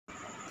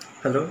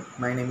Hello,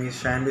 my name is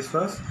Saayan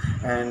Biswas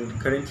and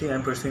currently I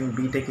am pursuing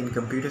Btech in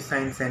Computer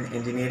Science and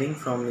Engineering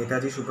from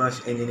Netaji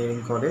Subhash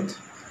Engineering College.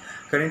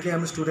 Currently I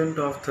am a student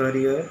of third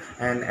year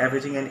and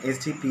averaging an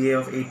SGPA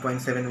of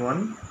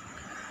 8.71.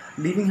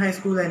 Leaving high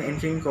school and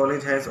entering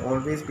college has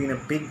always been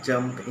a big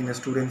jump in a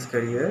student's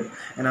career,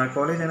 and our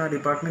college and our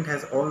department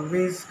has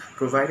always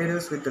provided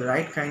us with the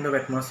right kind of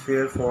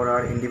atmosphere for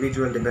our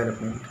individual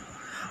development.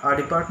 Our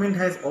department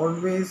has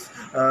always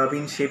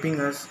been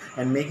shaping us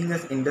and making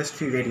us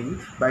industry ready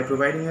by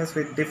providing us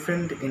with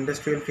different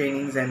industrial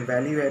trainings and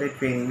value added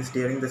trainings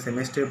during the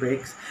semester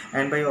breaks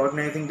and by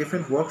organizing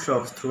different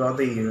workshops throughout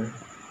the year.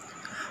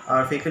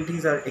 Our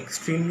faculties are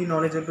extremely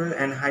knowledgeable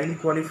and highly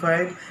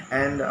qualified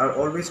and are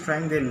always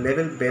trying their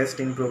level best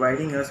in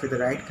providing us with the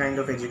right kind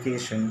of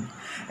education.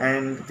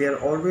 And they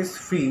are always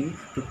free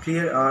to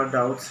clear our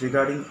doubts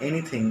regarding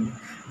anything,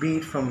 be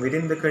it from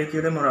within the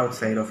curriculum or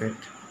outside of it.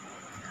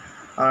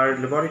 Our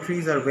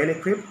laboratories are well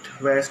equipped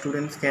where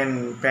students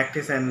can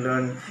practice and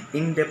learn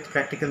in-depth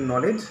practical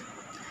knowledge.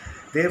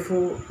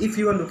 Therefore, if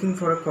you are looking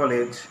for a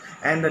college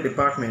and a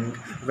department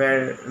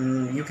where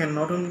you can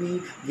not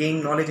only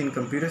gain knowledge in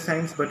computer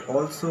science but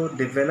also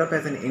develop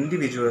as an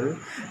individual,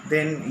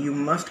 then you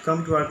must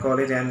come to our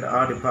college and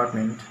our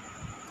department.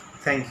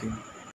 Thank you.